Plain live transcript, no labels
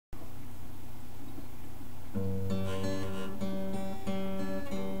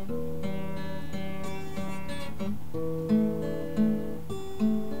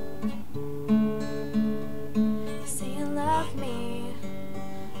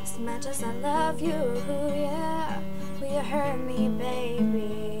much as I love you, yeah. Will you hurt me,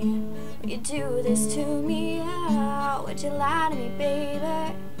 baby? Will you do this to me, yeah? Would you lie to me,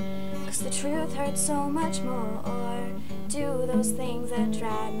 baby? 'Cause the truth hurts so much more. Do those things that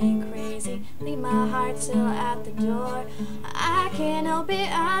drive me crazy, leave my heart still at the door. I can't help it,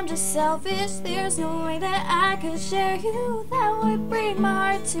 I'm just selfish. There's no way that I could share you. That would break my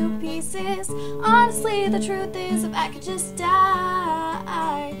heart to pieces. Honestly, the truth is, if I could just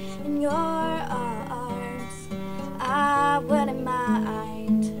die in your arms, I wouldn't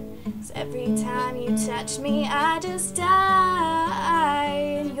mind. 'Cause every time you touch me, I just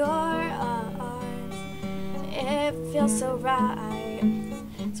die in your arms. It feels so right.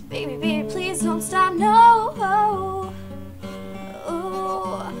 So baby, baby, please don't stop, no.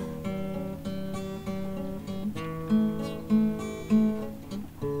 Ooh.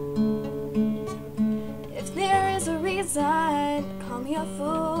 If there is a reason, call me a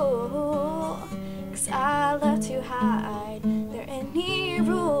fool. 'Cause I love to hide there any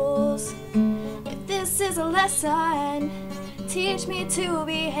rules. If this is a lesson, teach me to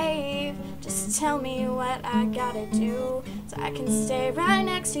behave. Just tell me what I gotta do so I can stay right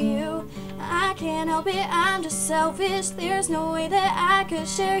next to you. I can't help it, I'm just selfish. There's no way that I could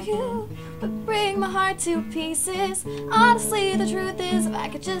share you. Would break my heart to pieces. Honestly, the truth is, if I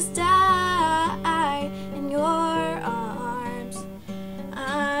could just die in your arms,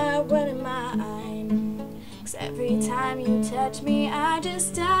 I wouldn't mind. 'Cause every time you touch me, I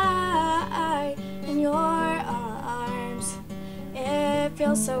just die in your arms. It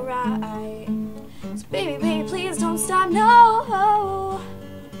feels so right. So baby, baby, please don't stop, no.